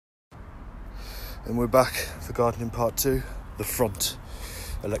And we're back for gardening part 2, the front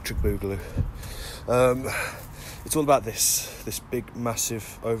electric boogaloo. It's all about this big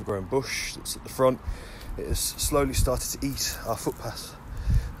massive overgrown bush that's at the front. It has slowly started to eat our footpath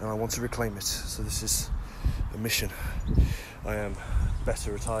and I want to reclaim it, so this is a mission. I am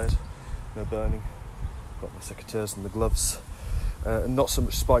better retired, no burning, got my secateurs and the gloves, and not so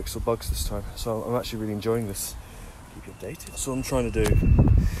much spikes or bugs this time, so I'm actually really enjoying this. Keep you updated. So what I'm trying to do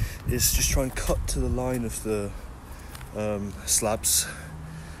is just try and cut to the line of the slabs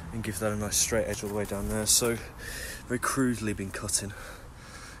and give that a nice straight edge all the way down there. So very crudely been cutting.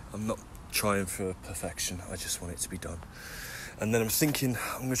 I'm not trying for perfection, I just want it to be done. And then I'm thinking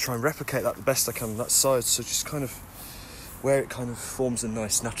I'm going to try and replicate that the best I can on that side, so just kind of where it kind of forms a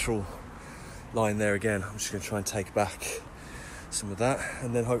nice natural line there again, I'm just going to try and take back some of that,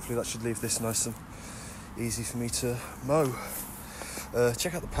 and then hopefully that should leave this nice and easy for me to mow.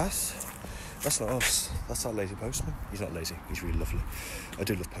 Check out the path. That's not us, that's our lazy postman. He's not lazy, he's really lovely. I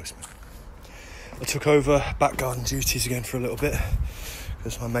do love postmen. I took over back garden duties again for a little bit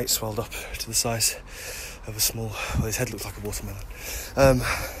because my mate swelled up to the size of a small, well, his head looked like a watermelon.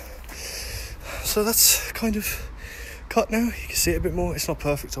 So that's kind of cut now. You can see it a bit more. It's not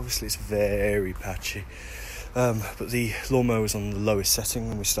perfect, obviously, it's very patchy. But the lawnmower was on the lowest setting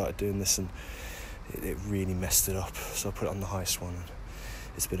when we started doing this, and it really messed it up. So I put it on the highest one, and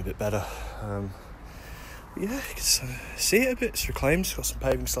it's been a bit better. But yeah, you can see it a bit. It's reclaimed. It's got some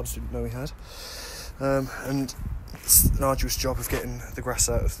paving slabs we didn't know we had. And it's an arduous job of getting the grass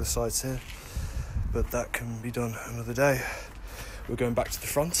out of the sides here, but that can be done another day. We're going back to the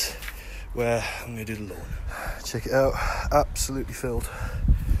front where I'm going to do the lawn. Check it out, absolutely filled.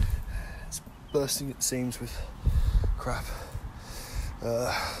 It's bursting at the seams with crap.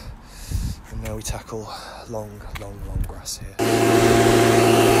 And now we tackle long grass here.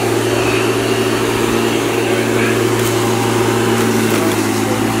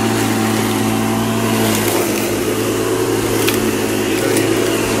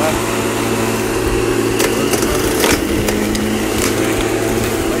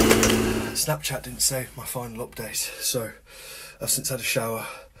 Snapchat didn't save my final update, so I've since had a shower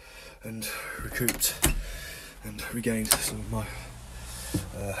and recouped and regained some of my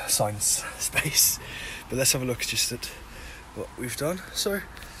science space. But let's have a look just at what we've done. So you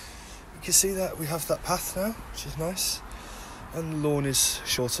can see that we have that path now, which is nice, and the lawn is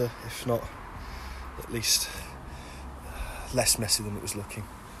shorter, if not at least less messy than it was looking.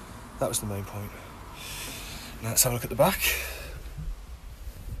 That was the main point. Now let's have a look at the back.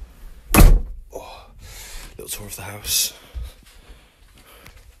 Little tour of the house.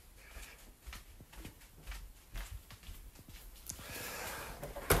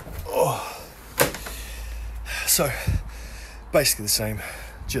 So basically the same,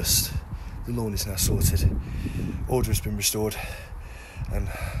 just the lawn is now sorted, order has been restored, and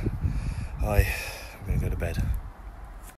I'm going to go to bed.